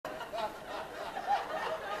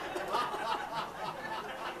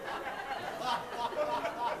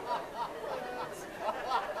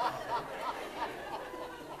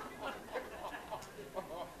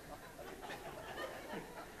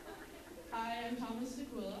I'm Thomas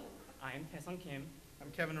Sequilla. I'm Taesung Kim. I'm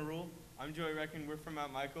Kevin Arul. I'm Joey Reckon. We're from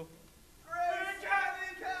Mount Michael.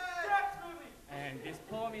 And this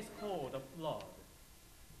poem is called The Flood.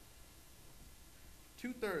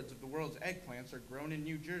 2/3 of the world's eggplants are grown in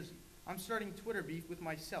New Jersey. I'm starting Twitter beef with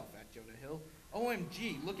myself at Jonah Hill.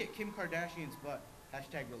 OMG, look at Kim Kardashian's butt.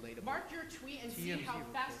 Hashtag relatable. Mark your tweet and see TMZ how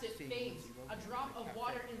fast it reports fades. A drop of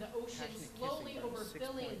water in the ocean slowly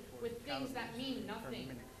overfilling with things that mean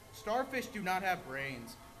nothing. Starfish do not have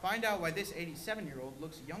brains. Find out why this 87-year-old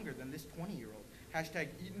looks younger than this 20-year-old. Hashtag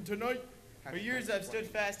eaten tonight. For years I've stood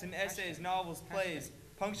fast in essays, novels, plays,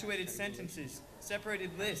 punctuated sentences,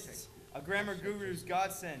 separated lists, a grammar guru's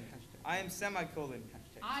godsend. I am semicolon.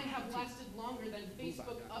 I have lasted longer than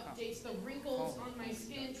Facebook updates. The wrinkles on my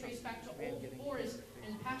skin trace back to old forests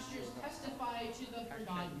and pastures testify to the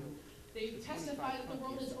forgotten. They testify that the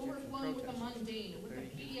world is overflowing with the mundane,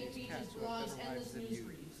 Wikipedia pages, blogs, endless news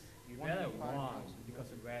briefs. Better wrong, because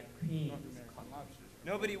the Red Queen is coming.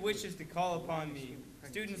 Nobody wishes to call upon me.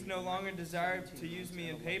 Students no longer desire to use me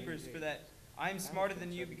in papers for that I'm smarter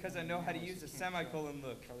than you because I know how to use a semicolon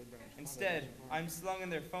look. Instead, I'm slung in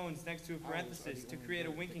their phones next to a parenthesis to create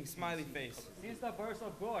a winking smiley face. Since the birth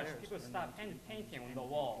of Bush, people stopped hand painting on the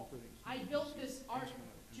wall. I built this art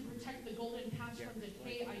to protect the golden past from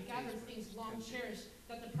decay. I gathered things long cherished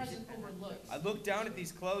that the present overlooks. I look down at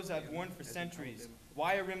these clothes I've worn for centuries.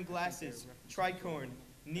 Wire-rimmed glasses, tricorn,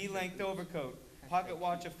 knee-length overcoat, pocket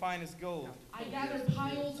watch of finest gold. I gathered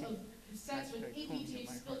piles of cassettes with inky tape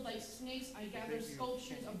spilled like snakes. I gathered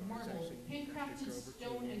sculptures of marble, handcrafted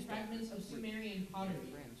stone, and fragments of Sumerian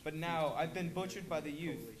pottery. But now, I've been butchered by the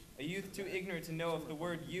youth. A youth too ignorant to know if the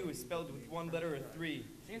word you is spelled with one letter or three.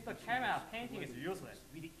 Since the camera painting is useless,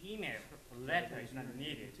 with the email, the letter is not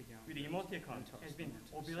needed. With the emoticon has been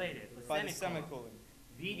obviated By the semicolon.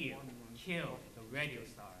 Video killed the radio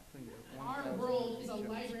star. Our world is a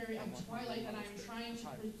library of twilight that I'm trying to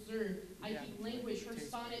preserve. I keep language for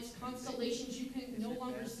sonnets, constellations you can no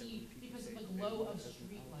longer see because of the glow of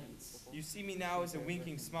streetlights. You see me now as a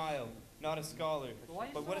winking smile, not a scholar.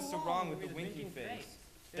 But what is so wrong with the winking face?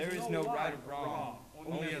 There is no right or wrong,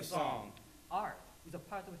 only a song. Art is a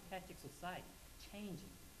part of a hectic society,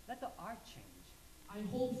 changing. Let the art change. I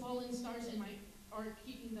hold fallen stars in my art,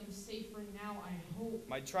 keeping them safe for now, I hope.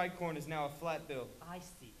 My tricorn is now a flat bill. I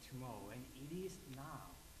see tomorrow, and it is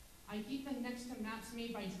now. I keep them next to maps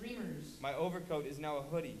made by dreamers. My overcoat is now a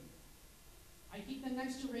hoodie. I keep them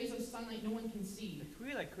next to rays of sunlight no one can see. The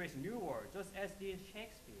Twitter creates new words, just as did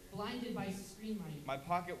Shakespeare. Blinded by screen light. My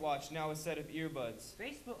pocket watch now a set of earbuds.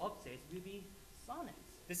 Facebook updates will be sonnets.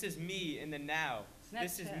 This is me in the now. Snapchat.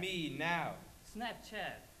 This is me now.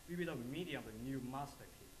 Snapchat will be the medium of the new masterpiece.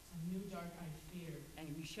 A new dark I fear.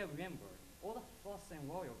 And we shall remember all the fuss and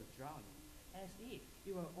worry of the drowning, as if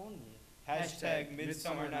it were only Hashtag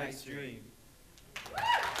Midsummer Night's Dream.